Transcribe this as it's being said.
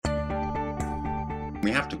We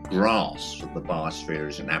have to grasp that the biosphere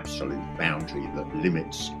is an absolute boundary that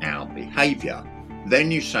limits our behaviour. Then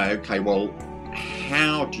you say, okay, well,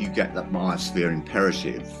 how do you get that biosphere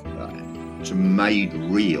imperative to made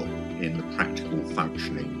real in the practical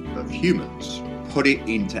functioning of humans? Put it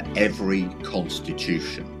into every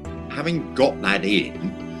constitution. Having got that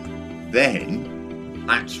in, then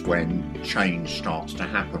that's when change starts to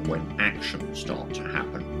happen, when actions start to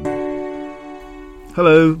happen.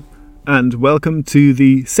 Hello, and welcome to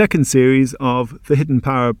the second series of the Hidden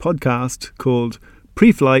Power podcast called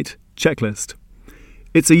Pre-Flight Checklist.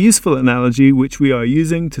 It's a useful analogy which we are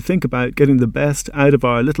using to think about getting the best out of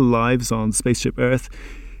our little lives on Spaceship Earth,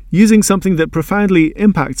 using something that profoundly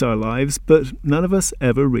impacts our lives but none of us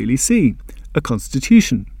ever really see, a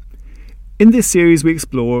constitution. In this series we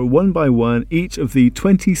explore one by one each of the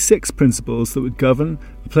 26 principles that would govern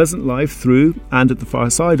a pleasant life through and at the far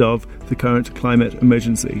side of the current climate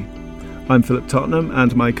emergency. I'm Philip Tottenham,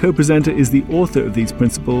 and my co-presenter is the author of these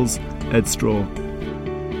principles, Ed Straw.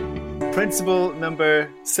 Principle number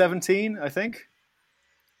 17, I think.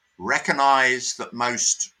 Recognise that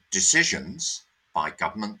most decisions by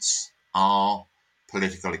governments are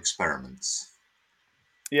political experiments.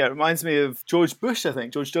 Yeah, it reminds me of George Bush, I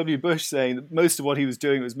think. George W. Bush saying that most of what he was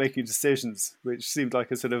doing was making decisions, which seemed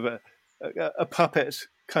like a sort of a puppet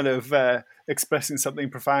kind of expressing something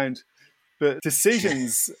profound. But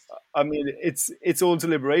decisions, I mean, it's all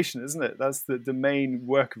deliberation, isn't it? That's the main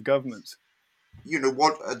work of government. You know,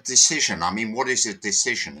 what a decision, I mean, what is a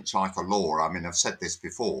decision? It's like a law. I mean, I've said this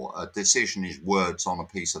before. A decision is words on a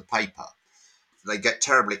piece of paper. They get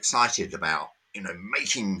terribly excited about,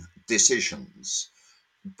 making decisions.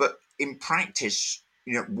 But in practice,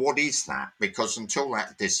 what is that? Because until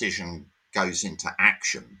that decision goes into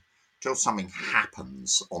action, until something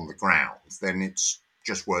happens on the ground, then it's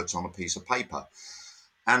just words on a piece of paper.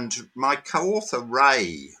 And my co-author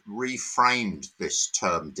Ray reframed this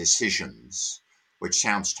term decisions, which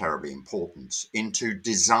sounds terribly important, into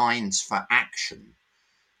designs for action.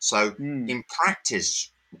 So in practice,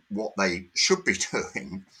 what they should be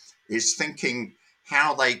doing is thinking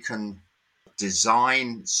how they can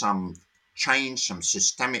design some change, some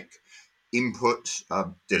systemic input,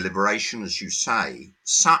 deliberation, as you say,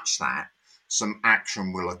 such that some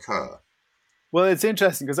action will occur. Well, it's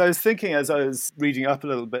interesting because I was thinking as I was reading up a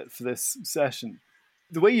little bit for this session,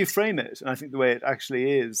 the way you frame it, and I think the way it actually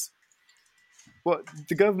is, what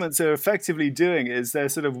the governments are effectively doing is they're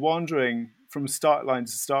sort of wandering from start line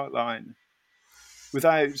to start line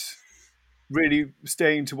without really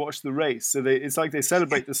staying to watch the race. So it's like they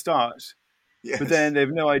celebrate the start, Yes. but then they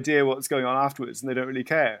have no idea what's going on afterwards and they don't really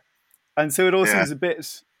care. And so it all seems a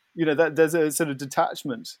bit, that there's a sort of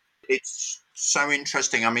detachment. It's so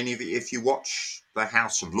interesting. I mean, if you watch the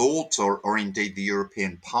House of Lords or indeed the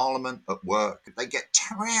European Parliament at work, they get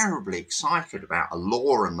terribly excited about a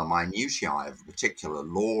law and the minutiae of a particular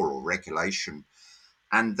law or regulation.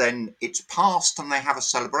 And then it's passed and they have a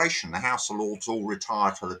celebration. The House of Lords all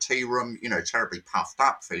retire to the tea room, terribly puffed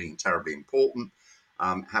up, feeling terribly important,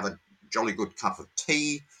 have a jolly good cup of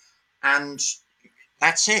tea, and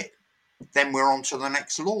that's it. Then we're on to the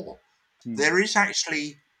next law. There is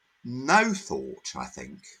actually no thought, I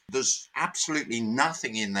think. There's absolutely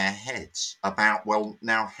nothing in their heads about, well,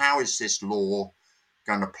 now how is this law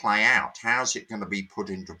going to play out? How's it going to be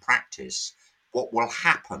put into practice? What will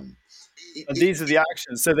happen? And these are the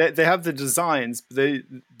actions. So they have the designs, but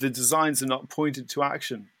the designs are not pointed to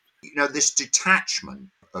action. This detachment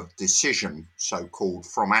of decision, so-called,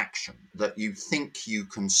 from action, that you think you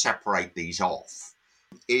can separate these off,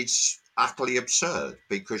 is utterly absurd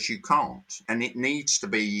because you can't. And it needs to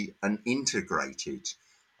be an integrated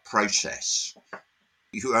process.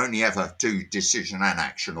 You only ever do decision and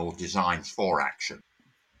action or designs for action.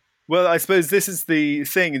 Well, I suppose this is the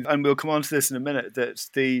thing, and we'll come on to this in a minute, that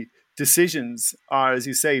the decisions are, as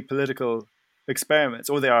you say, political experiments,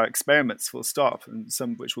 or they are experiments full stop, and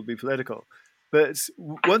some of which will be political. But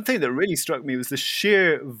one thing that really struck me was the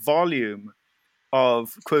sheer volume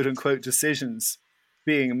of quote-unquote decisions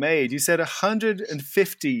being made. You said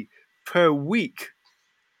 150 per week.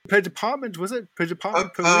 Per department, was it? Per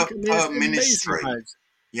department, per week? Per ministry.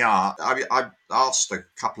 Yeah, I asked a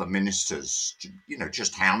couple of ministers,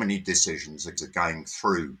 just how many decisions are going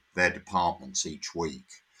through their departments each week.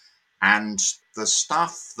 And the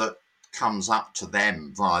stuff that comes up to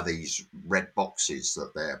them via these red boxes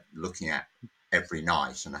that they're looking at every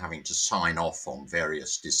night and having to sign off on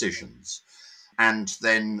various decisions. And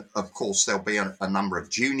then, of course, there'll be a number of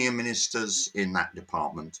junior ministers in that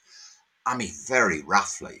department. I mean, very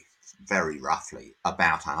roughly,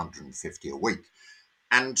 about 150 a week.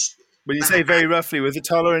 And When you say very roughly, with a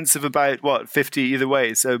tolerance of about, 50 either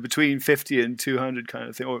way, so between 50 and 200 kind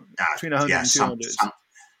of thing, or between 100 yeah, and 200.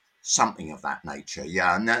 something of that nature.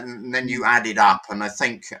 Yeah, and then you add it up, and I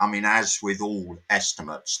think, I mean, as with all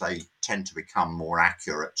estimates, they tend to become more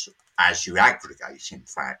accurate as you aggregate, in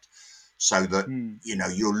fact, so that,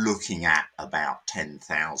 you're looking at about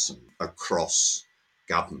 10,000 across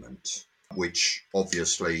government, which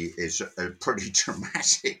obviously is a pretty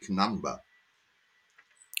dramatic number.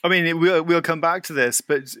 I mean, we'll come back to this,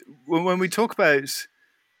 but when we talk about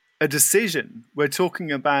a decision, we're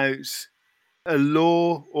talking about a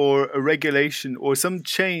law or a regulation or some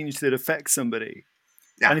change that affects somebody.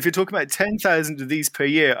 Yeah. And if you're talking about 10,000 of these per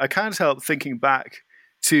year, I can't help thinking back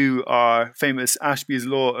to our famous Ashby's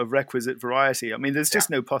law of requisite variety. I mean, there's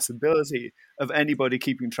just no possibility of anybody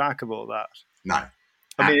keeping track of all that. No.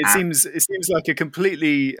 I mean, it seems like a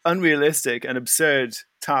completely unrealistic and absurd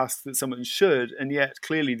task that someone should, and yet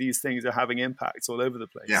clearly these things are having impacts all over the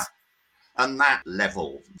place. Yeah. And that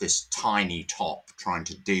level, this tiny top trying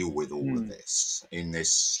to deal with all of this in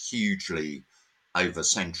this hugely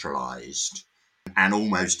over-centralized and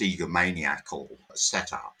almost egomaniacal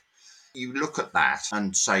setup, you look at that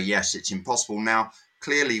and say, yes, it's impossible. Now,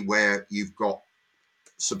 clearly where you've got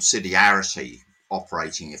subsidiarity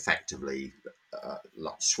operating effectively,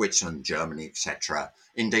 like Switzerland, Germany, etc.,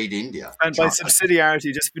 indeed India. And by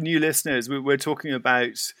subsidiarity, just for new listeners, we're talking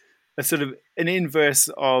about a sort of an inverse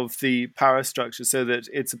of the power structure, so that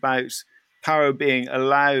it's about power being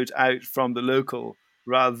allowed out from the local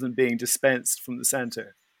rather than being dispensed from the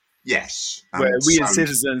centre. Yes. Where we as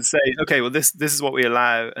citizens say, okay, well, this is what we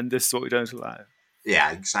allow and this is what we don't allow.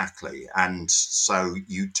 Yeah, exactly. And so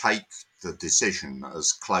you take the decision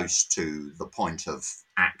as close to the point of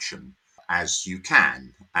action as you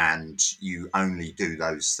can, and you only do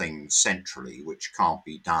those things centrally, which can't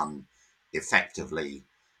be done effectively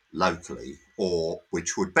locally, or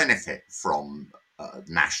which would benefit from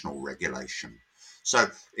national regulation. So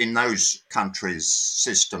in those countries,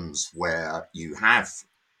 systems where you have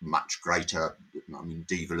much greater, I mean,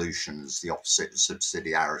 devolution is the opposite of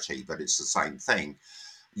subsidiarity, but it's the same thing.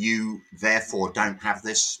 You therefore don't have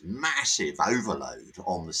this massive overload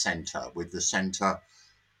on the centre, with the centre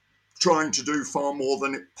trying to do far more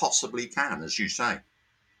than it possibly can, as you say.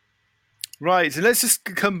 Right, and let's just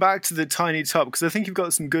come back to the tiny top, because I think you've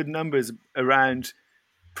got some good numbers around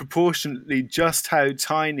proportionately just how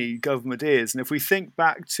tiny government is. And if we think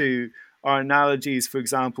back to our analogies, for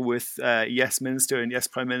example, with Yes Minister and Yes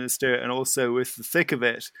Prime Minister, and also with the thick of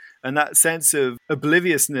it, and that sense of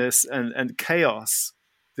obliviousness and chaos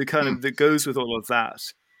that kind of that goes with all of that,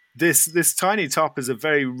 this tiny top is a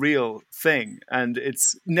very real thing, and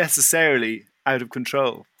it's necessarily out of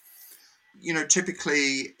control.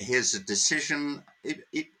 Typically, here's a decision.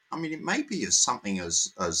 It may be as something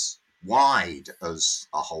as wide as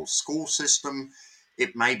a whole school system.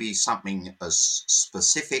 It may be something as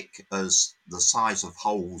specific as the size of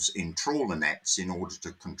holes in trawler nets in order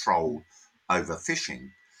to control overfishing.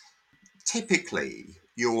 Typically,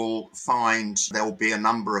 you'll find there'll be a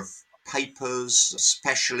number of papers,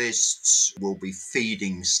 specialists will be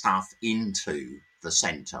feeding stuff into the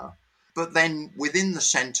centre. But then within the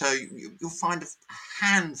centre, you'll find a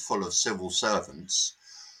handful of civil servants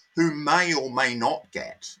who may or may not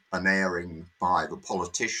get an airing by the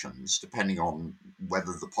politicians, depending on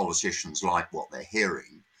whether the politicians like what they're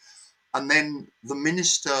hearing. And then the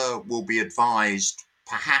minister will be advised,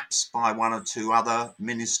 perhaps by one or two other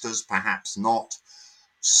ministers, perhaps not,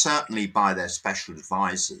 certainly by their special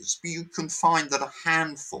advisors. But you can find that a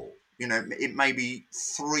handful, it may be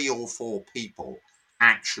 3 or 4 people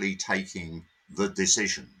actually taking the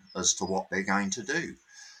decision as to what they're going to do.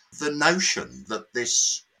 The notion that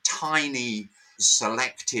this tiny,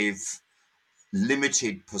 selective,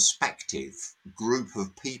 limited perspective group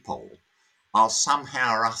of people are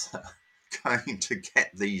somehow or other going to get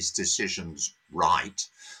these decisions right,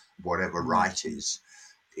 whatever right is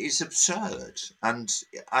absurd. And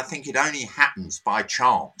I think it only happens by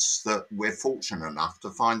chance that we're fortunate enough to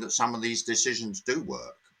find that some of these decisions do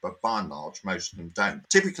work. But by and large, most of them don't.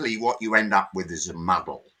 Typically, what you end up with is a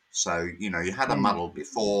muddle. So, you had a muddle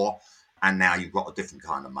before, and now you've got a different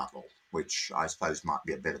kind of muddle, which I suppose might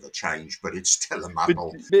be a bit of a change, but it's still a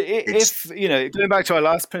muddle. But if, going back to our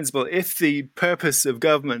last principle, if the purpose of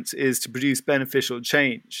government is to produce beneficial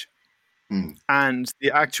change, and the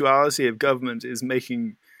actuality of government is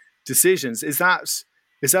making decisions, is that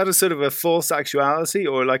a sort of a false actuality,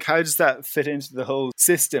 or how does that fit into the whole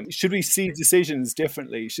system? Should we see decisions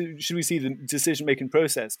differently? Should we see the decision-making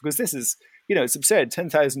process? Because this is, it's absurd,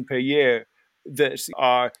 10,000 per year that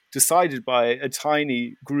are decided by a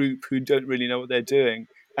tiny group who don't really know what they're doing.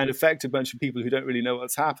 and affect a bunch of people who don't really know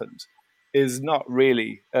what's happened is not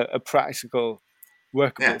really a practical,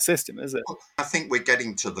 workable Yeah. system, is it? I think we're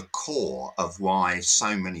getting to the core of why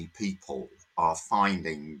so many people are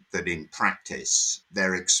finding that in practice,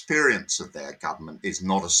 their experience of their government is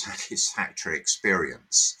not a satisfactory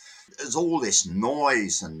experience. There's all this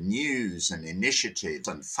noise and news and initiatives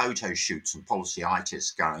and photo shoots and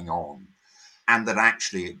policy-itis going on, and that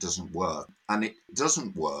actually it doesn't work. And it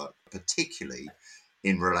doesn't work particularly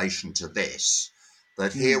in relation to this,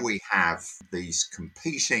 that here we have these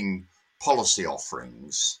competing policy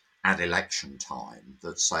offerings at election time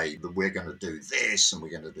that say that we're going to do this and we're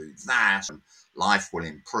going to do that and life will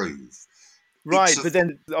improve. Right, but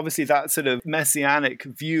then obviously that sort of messianic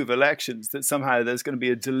view of elections, that somehow there's going to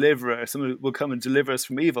be a deliverer, someone who will come and deliver us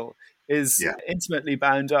from evil, is intimately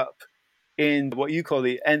bound up in what you call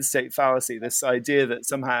the end state fallacy, this idea that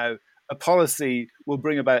somehow a policy will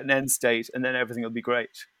bring about an end state and then everything will be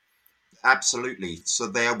great. Absolutely. So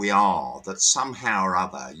there we are, that somehow or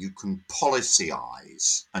other you can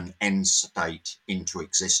policyize an end state into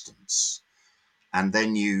existence. And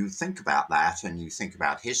then you think about that and you think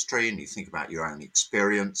about history and you think about your own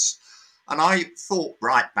experience. And I thought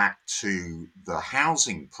right back to the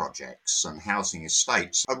housing projects and housing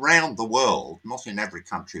estates around the world, not in every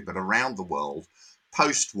country, but around the world,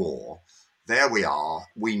 post-war. There we are,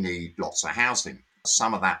 we need lots of housing.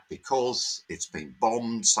 Some of that because it's been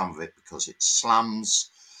bombed, some of it because it's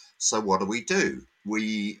slums. So what do?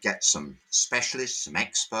 We get some specialists, some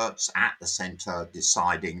experts at the centre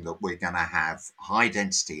deciding that we're going to have high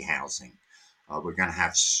density housing. We're going to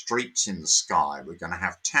have streets in the sky. We're going to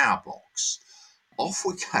have tower blocks. Off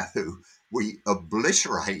we go. We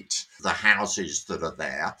obliterate the houses that are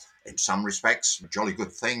there. In some respects, a jolly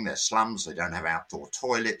good thing. They're slums. They don't have outdoor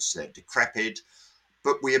toilets. They're decrepit.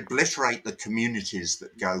 But we obliterate the communities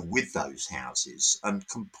that go with those houses and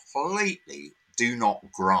completely do not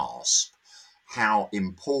grasp how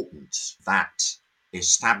important that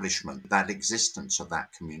establishment, that existence of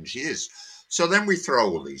that community is. So then we throw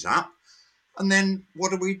all these up, and then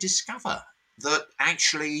what do we discover? That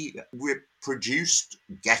actually we've produced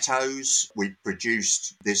ghettos, we've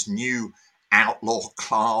produced this new outlaw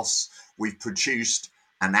class, we've produced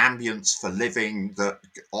an ambience for living that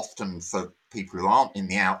often for people who aren't in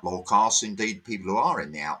the outlaw class, indeed people who are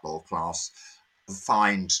in the outlaw class,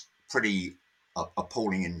 find pretty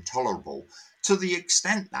appalling, intolerable, to the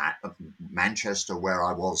extent that Manchester, where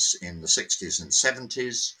I was in the 60s and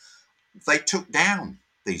 70s, they took down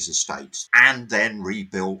these estates and then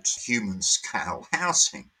rebuilt human scale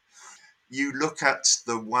housing. You look at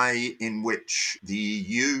the way in which the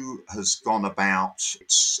EU has gone about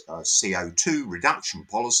its CO2 reduction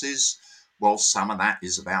policies. Well, some of that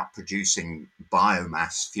is about producing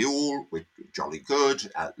biomass fuel, which is jolly good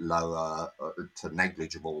at lower to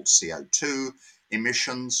negligible CO2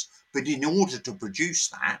 emissions. But in order to produce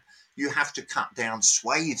that, you have to cut down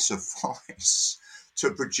swathes of forests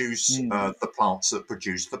to produce the plants that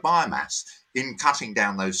produce the biomass. In cutting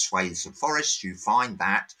down those swathes of forests, you find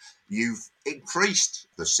that you've increased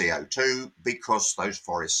the CO2 because those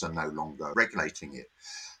forests are no longer regulating it.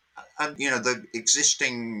 And, the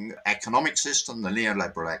existing economic system, the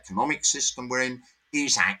neoliberal economic system we're in,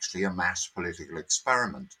 is actually a mass political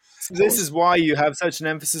experiment. So this is why you have such an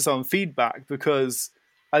emphasis on feedback, because,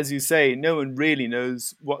 as you say, no one really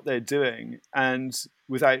knows what they're doing. And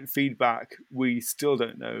without feedback, we still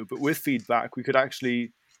don't know. But with feedback, we could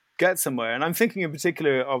actually get somewhere. And I'm thinking in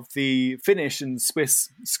particular of the Finnish and Swiss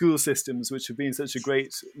school systems, which have been such a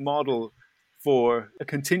great model for a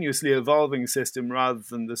continuously evolving system rather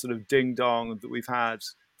than the sort of ding-dong that we've had,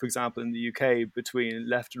 for example, in the UK between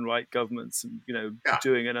left and right governments and,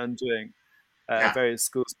 doing and undoing various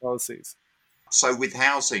schools policies. So with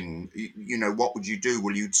housing, what would you do?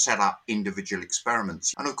 Well, you'd set up individual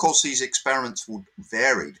experiments. And of course, these experiments would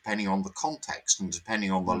vary depending on the context and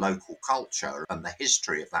depending on the local culture and the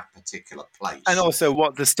history of that particular place. And also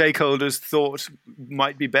what the stakeholders thought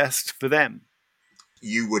might be best for them.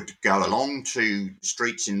 You would go along to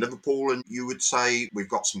streets in Liverpool and you would say, we've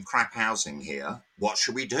got some crap housing here. What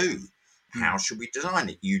should we do? How should we design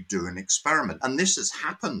it? You do an experiment. And this has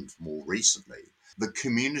happened more recently. The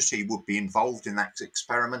community would be involved in that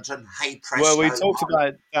experiment, and hey presto. Well, we talked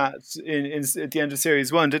about that at the end of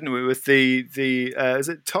series 1, didn't we? With the is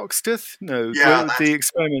it Toxteth? No, the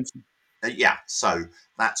experiment. So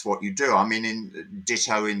that's what you do. I mean, in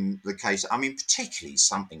the case, particularly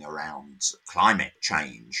something around climate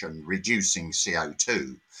change and reducing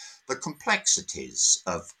CO2, the complexities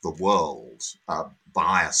of the world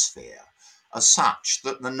biosphere are such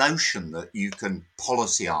that the notion that you can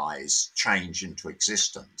policyize change into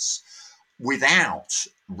existence without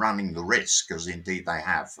running the risk, as indeed they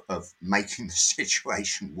have, of making the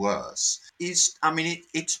situation worse,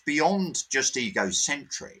 it's beyond just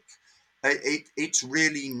egocentric. It's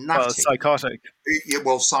really nutty. Psychotic. Yeah,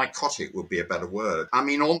 well, psychotic would be a better word. I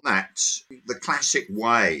mean, on that, the classic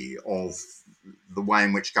way of the way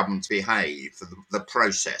in which governments behave, the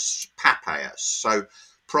process, papias. So,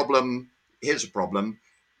 here's a problem.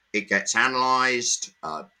 It gets analysed,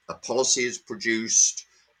 a policy is produced,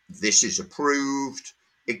 this is approved,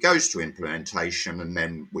 it goes to implementation, and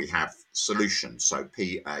then we have solutions. So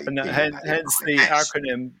And hence the PAPAS.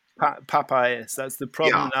 acronym PAPIS. That's the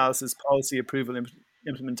Problem Yeah, Analysis Policy Approval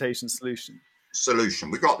Implementation Solution.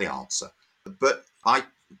 solution. We got the answer. But I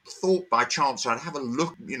thought by chance I'd have a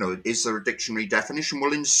look, is there a dictionary definition?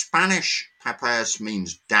 Well, in Spanish, PAPAS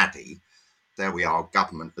means daddy. There we are,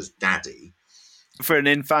 government as daddy. For an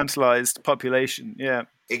infantilized population, yeah.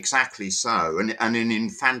 Exactly so, and an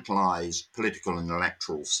infantilized political and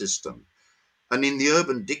electoral system. And in the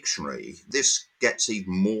Urban Dictionary, this gets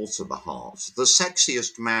even more to the heart. The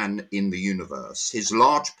sexiest man in the universe, his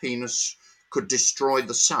large penis could destroy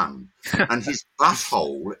the sun, and his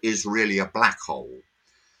butthole is really a black hole.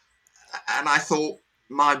 And I thought,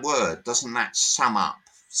 my word, doesn't that sum up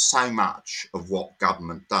so much of what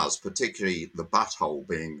government does, particularly the butthole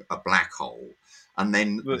being a black hole? And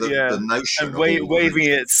then the notion and of waving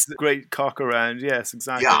its great cock around. Yes,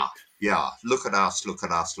 exactly. Yeah. Look at us.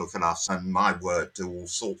 And my word, do all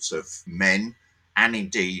sorts of men and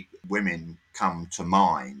indeed women come to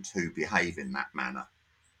mind who behave in that manner.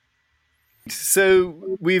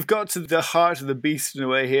 So we've got to the heart of the beast in a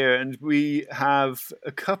way here, and we have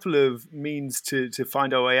a couple of means to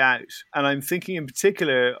find our way out. And I'm thinking in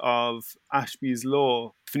particular of Ashby's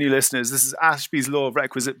Law. For new listeners, this is Ashby's Law of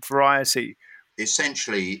Requisite Variety.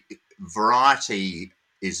 Essentially, variety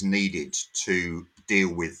is needed to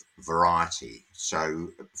deal with variety. So,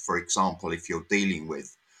 for example, if you're dealing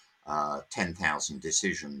with 10,000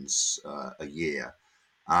 decisions a year,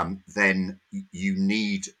 then you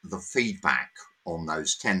need the feedback on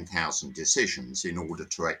those 10,000 decisions in order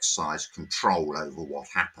to exercise control over what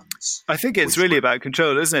happens. I think it's really about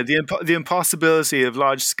control, isn't it? The impossibility of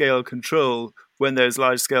large-scale control when there's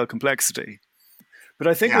large-scale complexity. But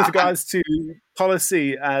I think with regards to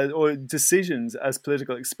policy or decisions as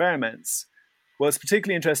political experiments, what's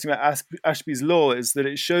particularly interesting about Ashby's Law is that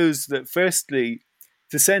it shows that, firstly,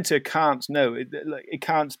 the centre can't know. It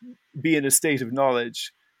can't be in a state of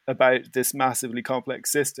knowledge about this massively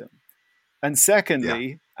complex system. And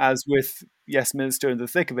secondly, as with Westminster in the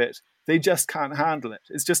thick of it, they just can't handle it.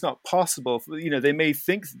 It's just not possible. They may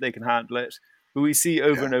think that they can handle it, but we see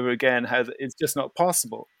over and over again how it's just not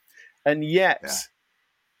possible. And yet,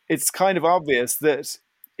 it's kind of obvious that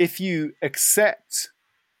if you accept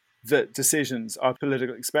that decisions are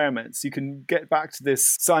political experiments, you can get back to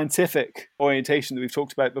this scientific orientation that we've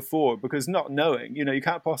talked about before, because not knowing, you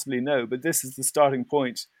can't possibly know, but this is the starting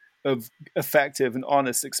point of effective and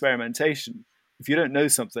honest experimentation. If you don't know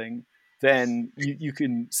something, then you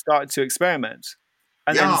can start to experiment.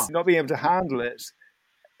 And then not being able to handle it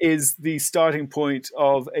is the starting point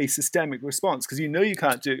of a systemic response, because you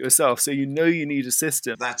can't do it yourself, so you need a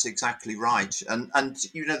system. That's exactly right. And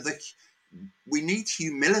we need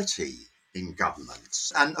humility in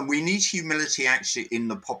governments, and we need humility actually in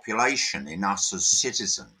the population, in us as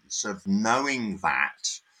citizens, of knowing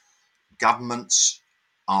that governments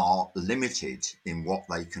are limited in what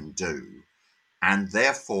they can do, and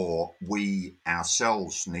therefore we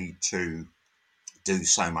ourselves need to do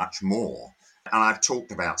so much more. And I've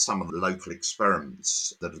talked about some of the local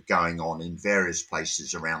experiments that are going on in various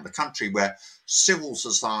places around the country where civil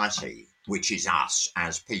society, which is us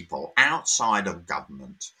as people outside of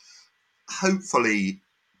government, hopefully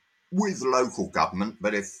with local government,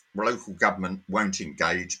 but if local government won't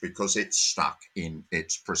engage because it's stuck in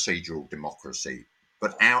its procedural democracy,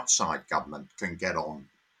 but outside government can get on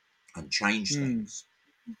and change things.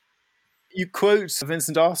 You quote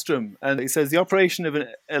Vincent Ostrom, and he says, the operation of an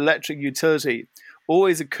electric utility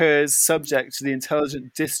always occurs subject to the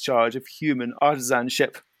intelligent discharge of human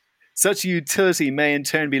artisanship. Such a utility may in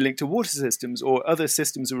turn be linked to water systems or other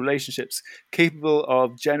systems of relationships capable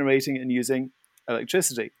of generating and using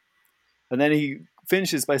electricity. And then he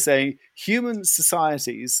finishes by saying, human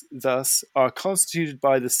societies, thus, are constituted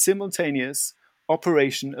by the simultaneous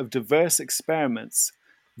operation of diverse experiments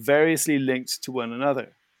variously linked to one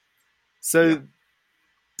another. So,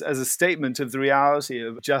 as a statement of the reality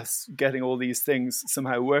of just getting all these things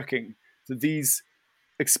somehow working, that these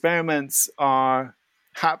experiments are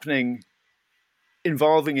happening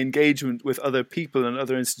involving engagement with other people and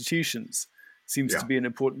other institutions seems to be an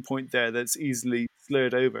important point there that's easily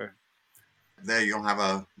slurred over. There you'll have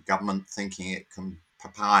a government thinking it can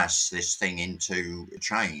papyrus this thing into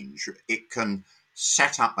change. It can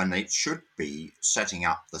set up, and it should be setting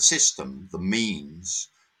up the system, the means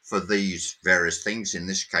for these various things, in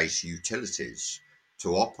this case utilities,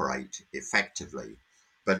 to operate effectively.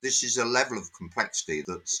 But this is a level of complexity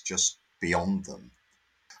that's just beyond them.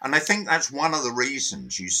 And I think that's one of the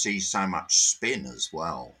reasons you see so much spin as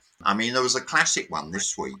well. I mean, there was a classic one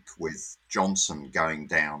this week with Johnson going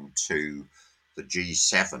down to the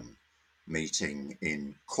G7 meeting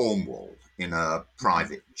in Cornwall in a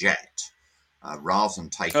private jet rather than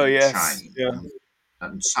taking Oh, a yes. train. Yeah.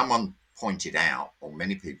 And someone pointed out, or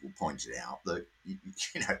many people pointed out, that,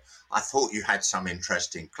 I thought you had some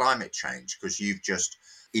interest in climate change because you've just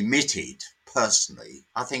emitted personally,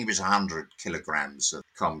 I think it was 100 kilograms of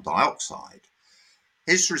carbon dioxide.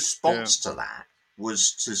 His response to that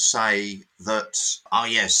was to say that,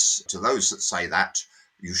 yes, to those that say that,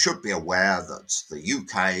 you should be aware that the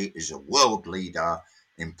UK is a world leader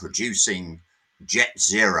in producing jet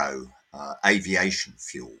zero aviation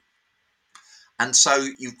fuel. And so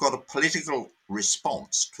you've got a political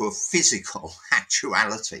response to a physical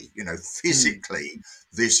actuality. Physically,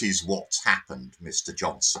 this is what's happened, Mr.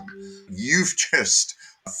 Johnson. You've just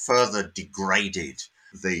further degraded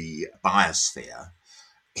the biosphere.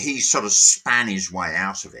 He sort of span his way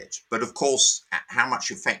out of it. But of course, how much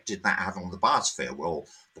effect did that have on the biosphere? Well,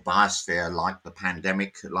 the biosphere, like the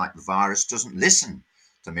pandemic, like the virus, doesn't listen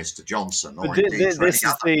to Mr. Johnson or indeed to any This is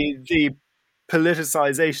other. the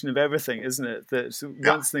politicization of everything, isn't it? That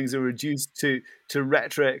once things are reduced to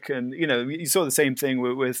rhetoric, and you saw the same thing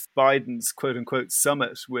with Biden's quote unquote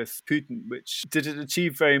summit with Putin, which did it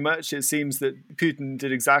achieve very much? It seems that Putin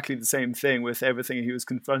did exactly the same thing with everything he was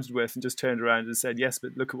confronted with and just turned around and said, yes,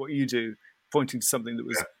 but look at what you do, pointing to something that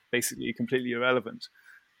was basically completely irrelevant.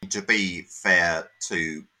 To be fair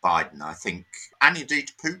to Biden, I think, and indeed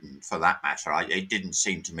to Putin for that matter, it didn't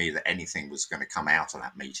seem to me that anything was going to come out of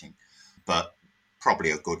that meeting. But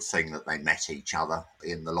probably a good thing that they met each other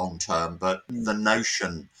in the long term. But the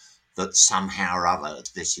notion that somehow or other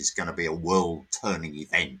this is going to be a world-turning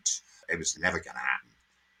event, it was never going to happen.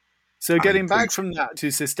 So getting back from that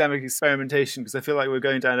to systemic experimentation, because I feel like we're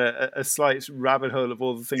going down a slight rabbit hole of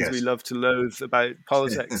all the things we love to loathe about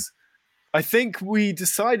politics. I think we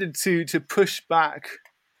decided to push back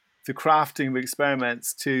the crafting of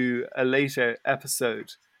experiments to a later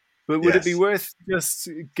episode. But would it be worth just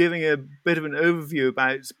giving a bit of an overview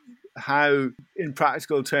about how, in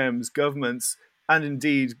practical terms, governments and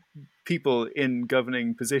indeed people in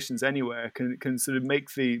governing positions anywhere can sort of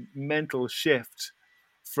make the mental shift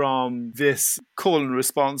from this call and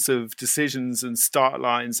response of decisions and start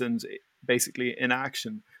lines and basically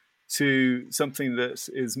inaction to something that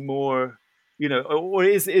is more, or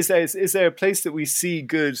is there a place that we see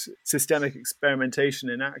good systemic experimentation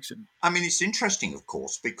in action? I mean, it's interesting, of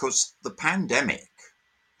course, because the pandemic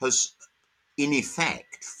has, in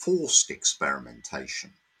effect, forced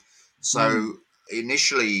experimentation. So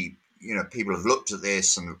initially, people have looked at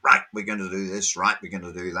this and, right, we're going to do this, right, we're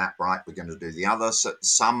going to do that, right, we're going to do the other. So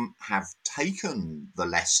some have taken the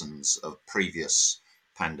lessons of previous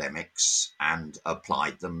pandemics and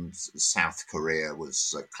applied them. South Korea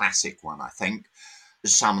was a classic one, I think.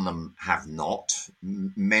 Some of them have not.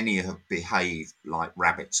 Many have behaved like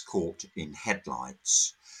rabbits caught in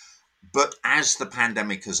headlights. But as the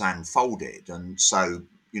pandemic has unfolded, and so,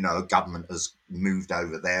 a government has moved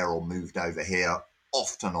over there or moved over here,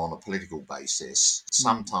 often on a political basis,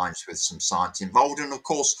 sometimes with some science involved. And of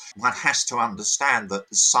course, one has to understand that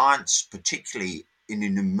the science, particularly in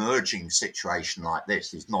an emerging situation like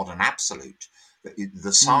this, is not an absolute.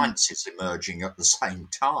 The science is emerging at the same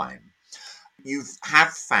time. You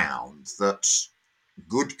have found that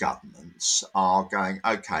good governments are going,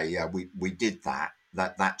 okay, yeah, we did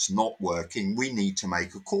that's not working. We need to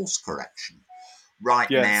make a course correction. Right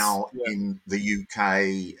now in the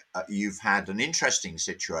UK, you've had an interesting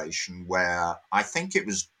situation where I think it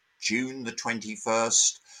was June the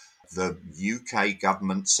 21st, the UK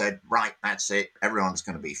government said, right, that's it. Everyone's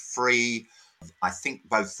going to be free. I think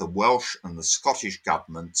both the Welsh and the Scottish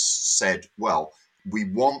governments said, well, we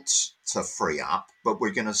want to free up, but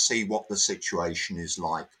we're going to see what the situation is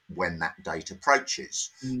like when that date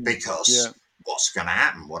approaches. Because what's going to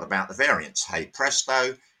happen? What about the variants? Hey,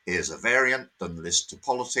 presto, here's a variant done this to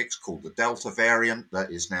politics called the Delta variant that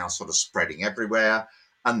is now sort of spreading everywhere.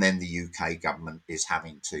 And then the UK government is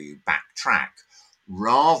having to backtrack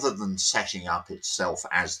rather than setting up itself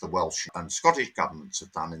as the Welsh and Scottish governments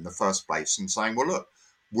have done in the first place and saying, well, look,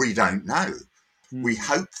 we don't know. We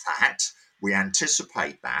hope that. We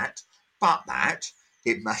anticipate that, but that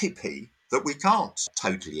it may be that we can't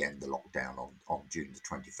totally end the lockdown on June the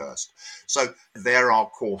 21st. So there are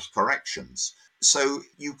course corrections. So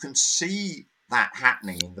you can see that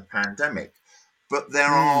happening in the pandemic. But there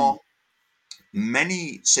are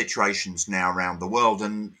many situations now around the world,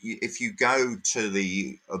 and if you go to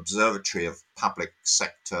the Observatory of Public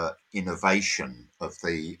Sector Innovation of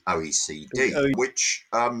the OECD, which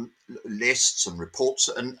lists and reports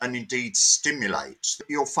and indeed stimulates,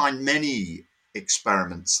 you'll find many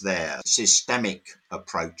experiments there, systemic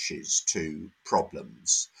approaches to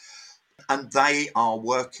problems, and they are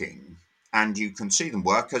working. And you can see them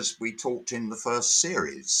work, as we talked in the first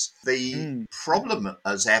series. The problem,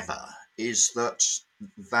 as ever, is that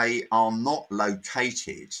they are not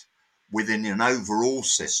located within an overall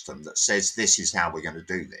system that says this is how we're going to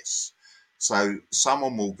do this. So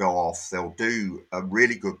someone will go off, they'll do a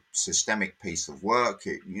really good systemic piece of work.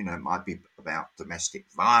 It might be about domestic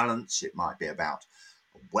violence, it might be about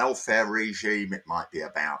a welfare regime, it might be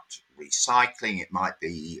about recycling, it might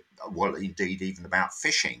be, well, indeed, even about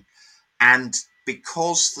fishing. And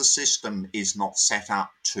because the system is not set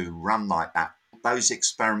up to run like that, those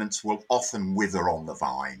experiments will often wither on the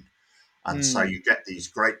vine. And so you get these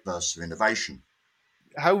great bursts of innovation.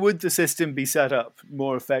 How would the system be set up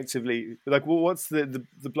more effectively? Like, what's the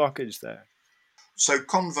blockage there? So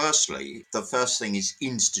conversely, the first thing is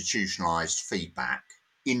institutionalized feedback,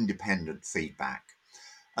 independent feedback.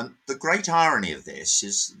 And the great irony of this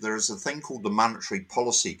is there is a thing called the Monetary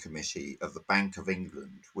Policy Committee of the Bank of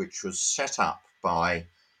England, which was set up by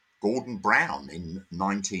Gordon Brown in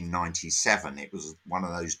 1997. It was one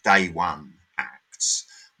of those day one acts,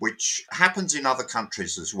 which happens in other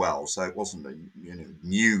countries as well. So it wasn't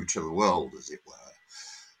new to the world, as it were.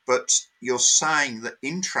 But you're saying that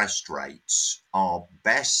interest rates are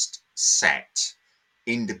best set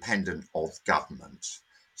independent of government.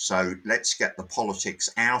 So let's get the politics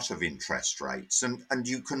out of interest rates. And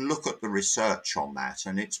you can look at the research on that,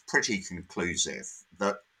 and it's pretty conclusive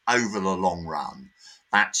that over the long run,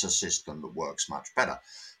 that's a system that works much better.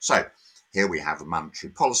 So here we have a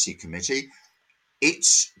Monetary Policy Committee.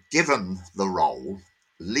 It's given the role,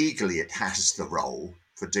 legally it has the role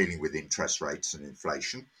for dealing with interest rates and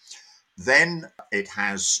inflation. Then it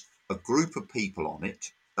has a group of people on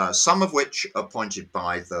it, some of which are appointed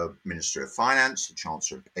by the Ministry of Finance, the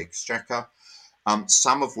Chancellor of Exchequer,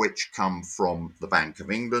 some of which come from the Bank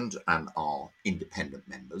of England and are independent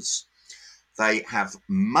members. They have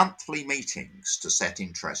monthly meetings to set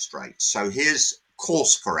interest rates. So here's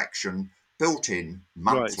course correction built in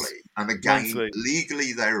monthly. Right. And again,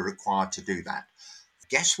 legally, they're required to do that.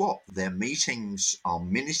 Guess what? Their meetings are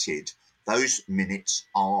minuted. Those minutes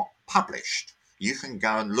are published. You can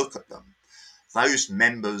go and look at them. Those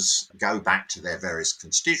members go back to their various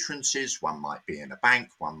constituencies. One might be in a bank,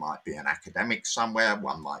 one might be an academic somewhere,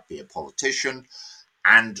 one might be a politician.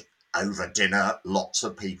 And over dinner, lots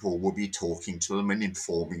of people will be talking to them and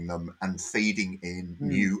informing them and feeding in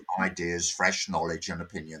new ideas, fresh knowledge and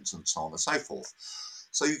opinions and so on and so forth.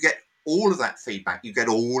 So you get all of that feedback. You get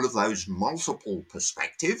all of those multiple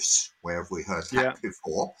perspectives. Where have we heard that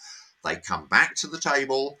before? They come back to the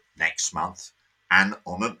table next month. And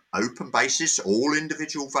on an open basis, all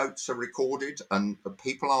individual votes are recorded and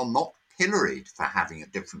people are not pilloried for having a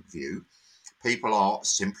different view. People are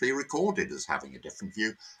simply recorded as having a different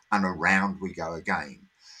view, and around we go again.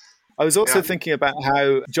 I was also thinking about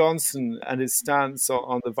how Johnson and his stance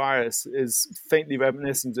on the virus is faintly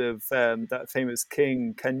reminiscent of that famous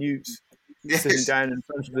king, Canute, sitting down in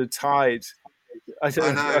front of the tide. I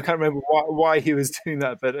can't remember why he was doing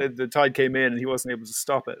that, but the tide came in and he wasn't able to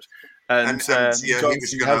stop it. And he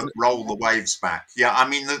was going to roll the waves back. Yeah, I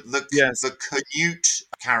mean, the Canute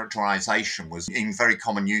characterisation was in very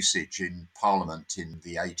common usage in Parliament in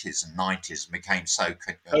the 80s and 90s and became so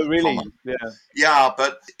common. Yeah,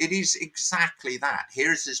 but it is exactly that.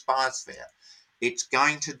 Here is this biosphere. It's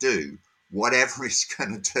going to do whatever it's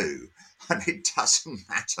going to do, and it doesn't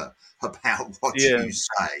matter about what you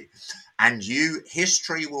say. And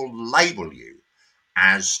history will label you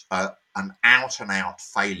as an out-and-out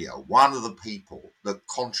failure, one of the people that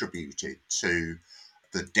contributed to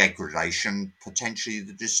the degradation, potentially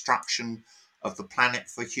the destruction of the planet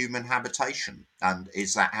for human habitation. And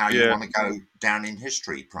is that how you want to go down in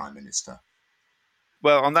history, Prime Minister?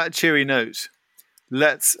 Well, on that cheery note,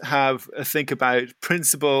 let's have a think about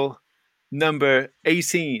principle number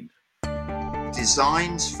 18.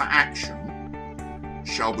 Designs for action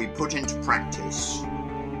shall be put into practice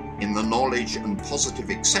in the knowledge and positive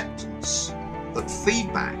acceptance that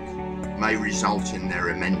feedback may result in their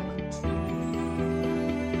amendment.